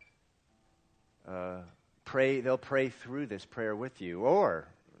and pray. They'll pray through this prayer with you. Or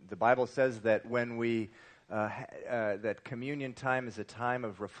the Bible says that when that communion time is a time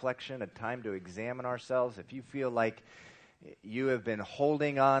of reflection, a time to examine ourselves. If you feel like you have been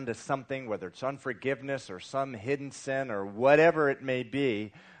holding on to something, whether it's unforgiveness or some hidden sin or whatever it may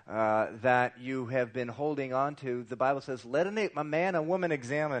be, that you have been holding on to, the Bible says, let a man and woman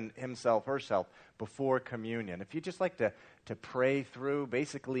examine himself, herself, before communion. If you just like to pray through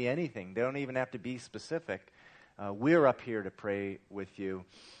basically anything, they don't even have to be specific, we're up here to pray with you.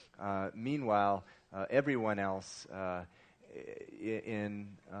 Meanwhile, everyone else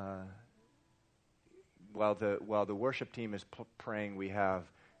while the worship team is praying, we have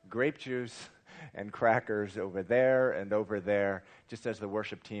grape juice and crackers over there and over there. Just as the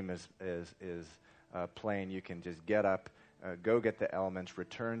worship team is playing, you can just get up, go get the elements,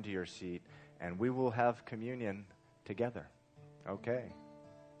 return to your seat, and we will have communion together. Okay.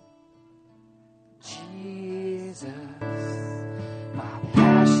 Jesus, my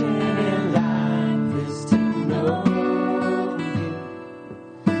passion in life is to know you.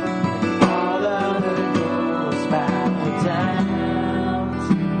 All of the doors bow down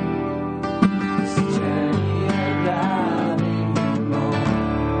to this journey of loving you more.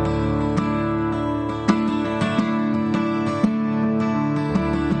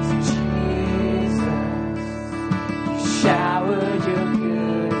 So Jesus, you showered your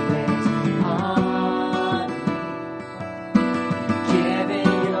goodness on me,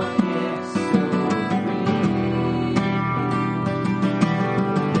 giving your gifts so freely.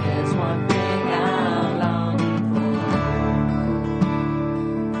 There's one thing I'm longing for.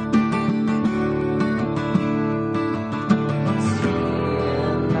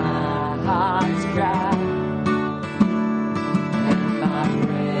 Still my heart's cry, and my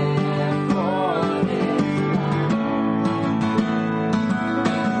prayer for this life.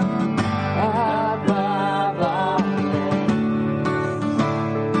 Above all else,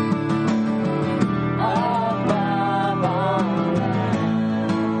 above all else,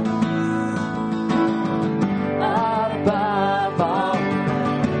 above all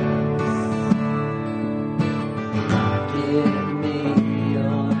else, give me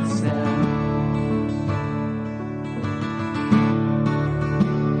yourself.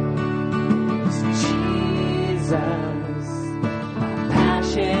 Jesus, my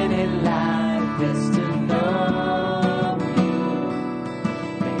passion in life is to know you.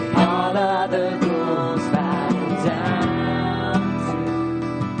 May all other goals bow down to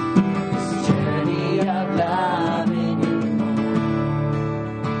this journey of loving you more.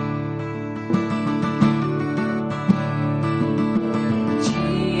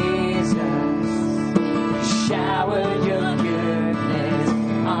 Jesus, you showered your goodness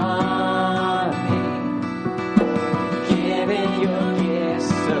on me, giving your gifts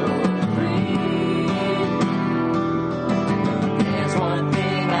so freely.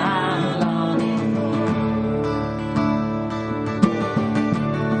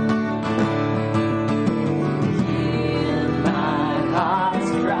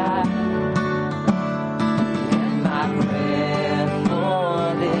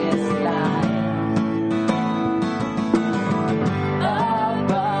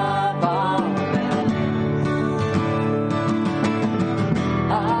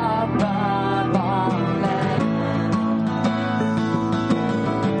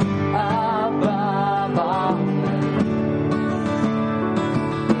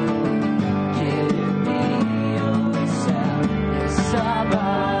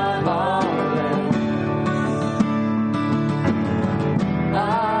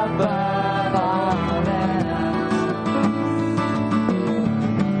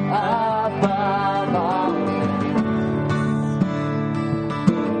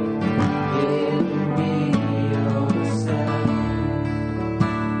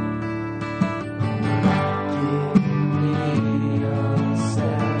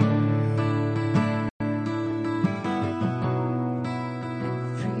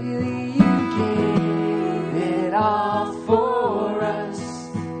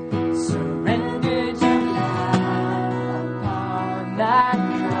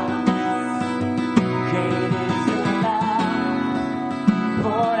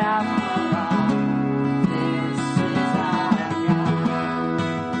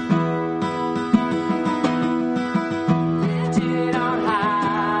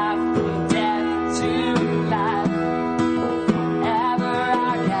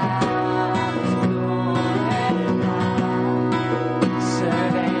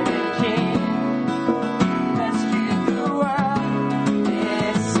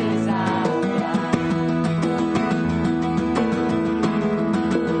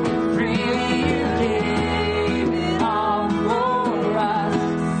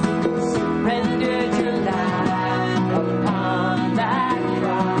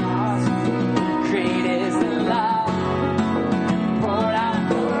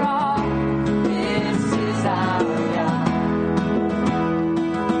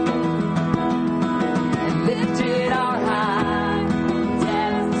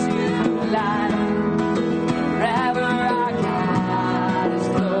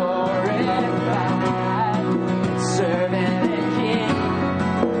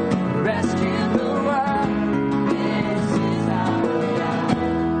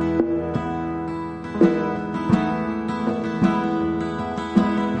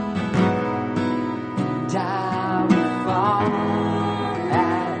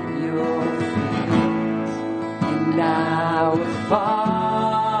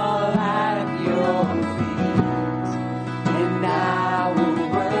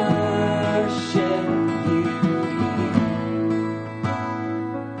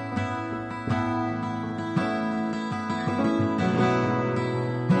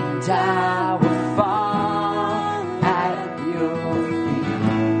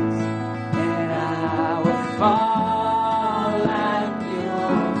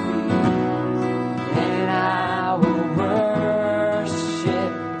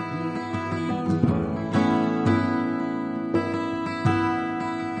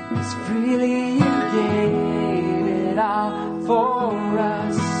 'Cause freely you gave it all for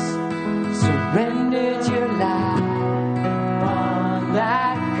us. Surrendered your life on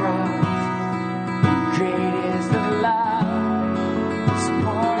that cross. Great is the love that's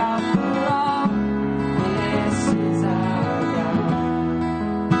poured out for all. This is our God.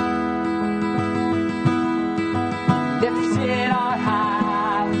 Lifted on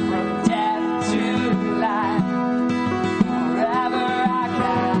high from death to life. Forever our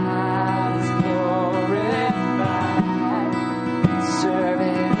God is glorified.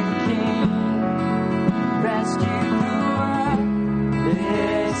 Servant and King, rescue the world.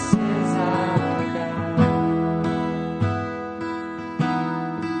 This is our God.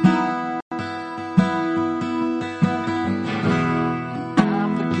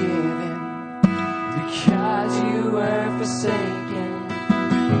 I'm forgiven because you were forsaken.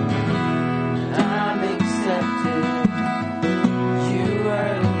 I'm accepted. You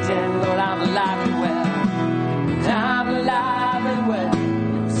were condemned. Lord, I'm alive and well. I'm alive and well.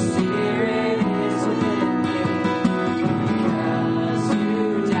 Your spirit is within me. Because you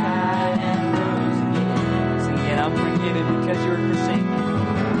died and rose again. Sing again, I'm forgiven because you were forsaken.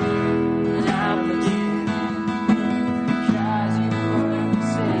 I'm forgiven because you were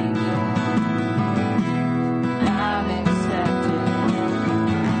forsaken. I'm accepted.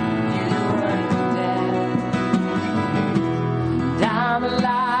 You were condemned. And I'm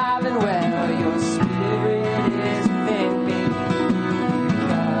alive and well. Your spirit is within me.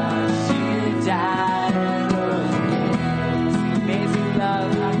 Because you died and rose again. Sing amazing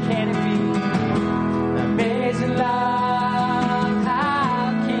love, how can it be? Amazing love, how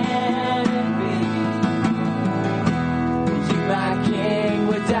can it be? You, my King,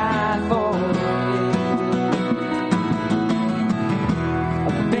 would die for me.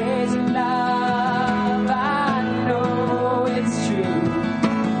 Amazing love, I know it's true.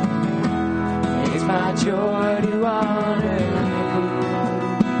 It's my joy to honor you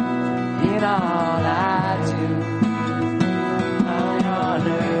in all I do. I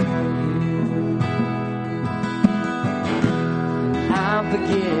honor you. I'm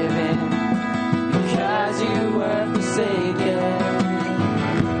forgiven because you were forsaken.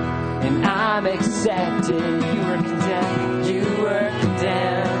 And I'm accepted. You were condemned. You were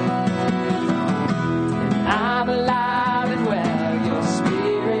condemned. And I'm alive and well. Your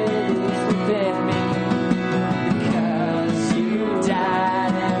spirit is within me. Because you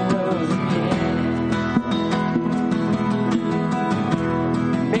died and rose again.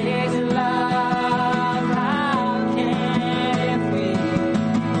 Amazing love, how can it be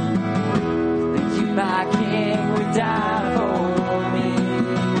that you, my King, would die for me?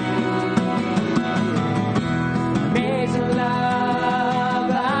 Amazing love,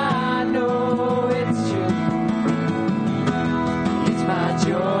 I know it's true. It's my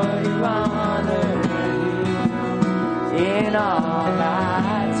joy to honor you in all I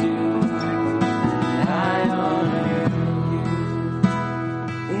do. I honor you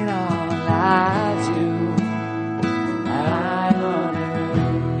in all I do. I honor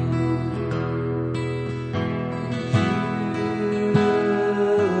you.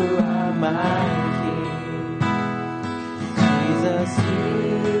 You are my King. Jesus, you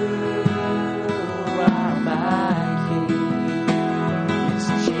are my King. Yes,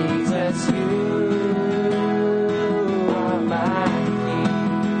 Jesus, you are my King.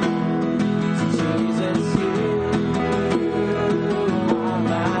 Jesus, you are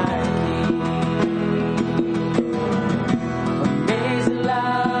my King. Amazing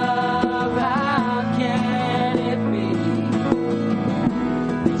love, how can it be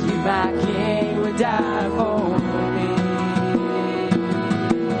that you, my King, would die for me?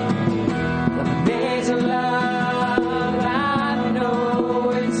 Amazing love, I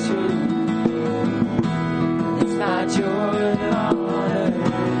know it's true. It's my joy to honor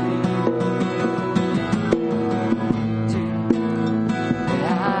you. That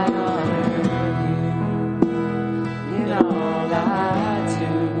I honor you in all I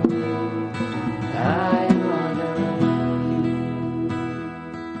do. I honor you.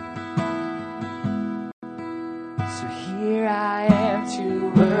 So here I am to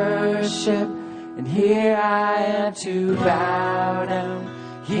worship, and here I am to bow down.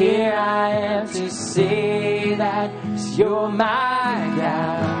 Here I am to say that you're my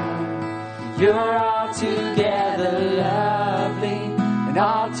God. You're altogether lovely and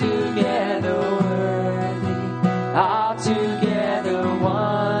altogether worthy, altogether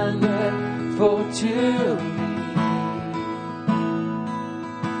wonderful to me.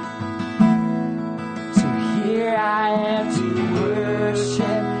 So here I am to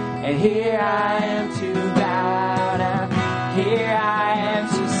worship, and here I am to bow down. Here I am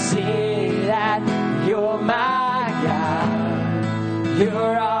to sing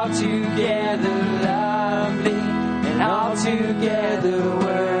You're altogether lovely and altogether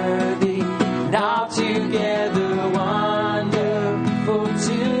worthy and altogether wonderful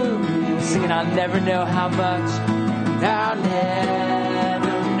to me. Singing, I'll never know how much, and I'll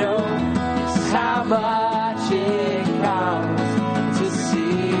never know just how much it costs to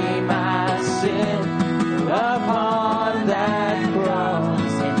see my sin upon that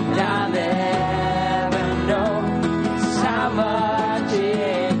cross. And I'll never know just how much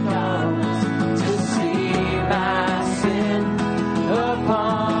it costs to see my sin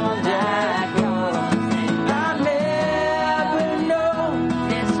upon that cross. And I'll never know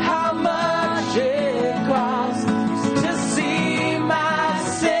just how much it costs to see my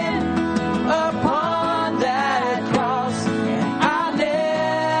sin upon that cross. And I'll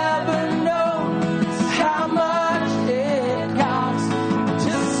never know just how much it costs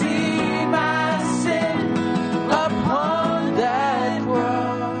to see my sin upon that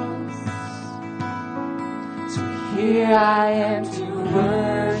cross. So here I am to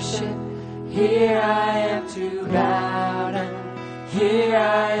worship, here I am to bow down, here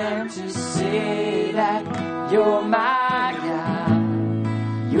I am to say that you're my God.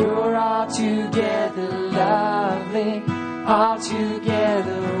 You're altogether lovely,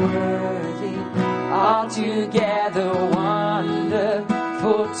 altogether worthy, altogether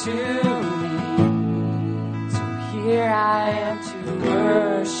wonderful to me. So here I am to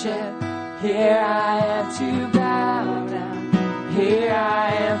worship, here I am to bow down, here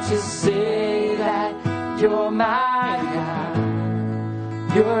I am to say that you're my God.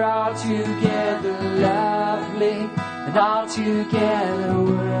 You're altogether lovely and altogether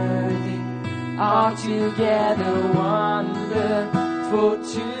worthy, altogether wonderful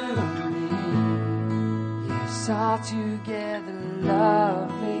to me. Yes, altogether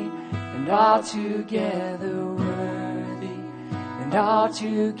lovely and altogether worthy and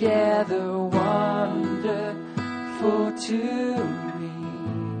altogether wonderful to me.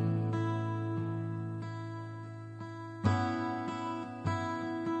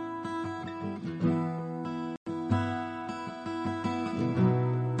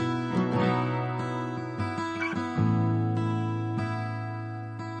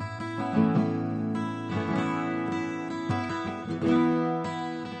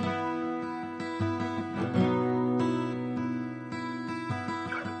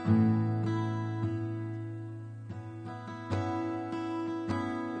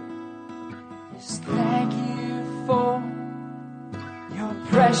 Just thank you for your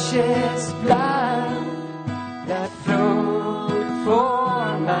precious blood that flowed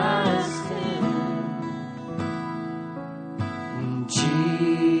for my sin.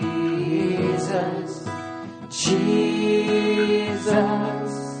 Jesus, Jesus,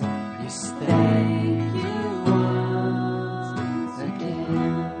 yes, thank you once again.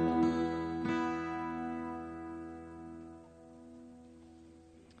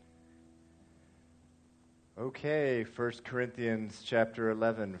 Okay, 1 Corinthians chapter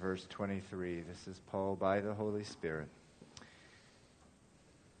 11, verse 23. This is Paul by the Holy Spirit. It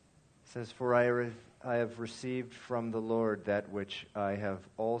says, "For I have received from the Lord that which I have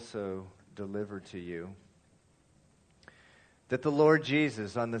also delivered to you, that the Lord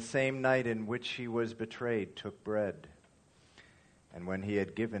Jesus, on the same night in which he was betrayed, took bread. And when he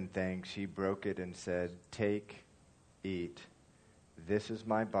had given thanks, he broke it and said, 'Take, eat. This is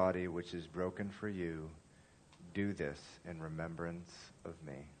my body, which is broken for you. Do this in remembrance of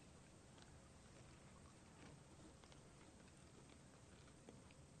me.'"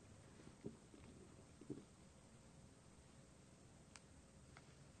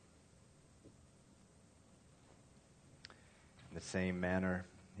 In the same manner,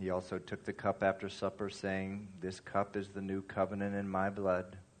 he also took the cup after supper, saying, "This cup is the new covenant in my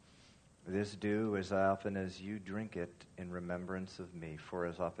blood. This do as often as you drink it in remembrance of me. For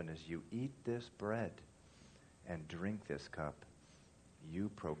as often as you eat this bread and drink this cup, you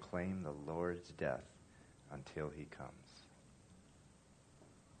proclaim the Lord's death until he comes."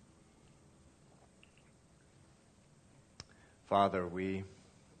 Father, we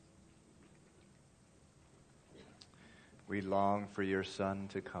long for your Son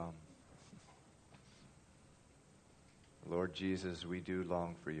to come. Lord Jesus, we do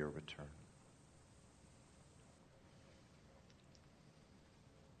long for your return.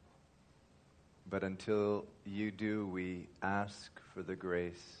 But until you do, we ask for the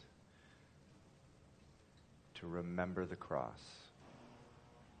grace to remember the cross,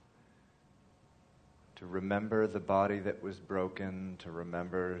 to remember the body that was broken, to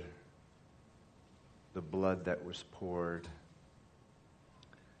remember the blood that was poured,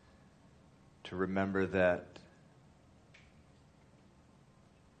 to remember that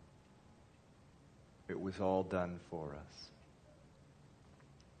was all done for us.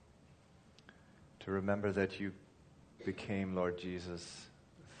 To remember that you became, Lord Jesus,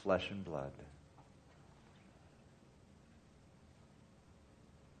 flesh and blood,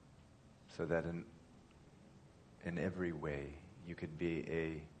 so that in every way you could be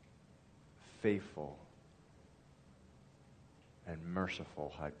a faithful and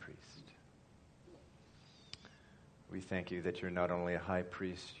merciful high priest. We thank you that you're not only a high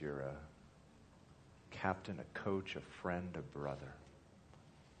priest, you're a captain, a coach, a friend, a brother.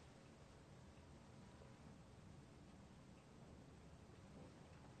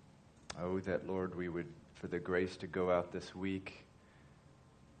 Oh, that, Lord, we would, for the grace to go out this week,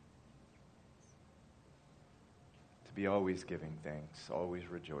 to be always giving thanks, always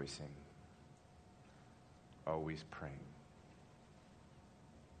rejoicing, always praying.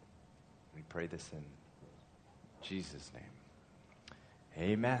 We pray this in Jesus' name.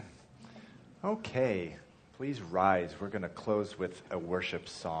 Amen. Okay, please rise. We're going to close with a worship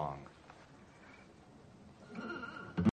song.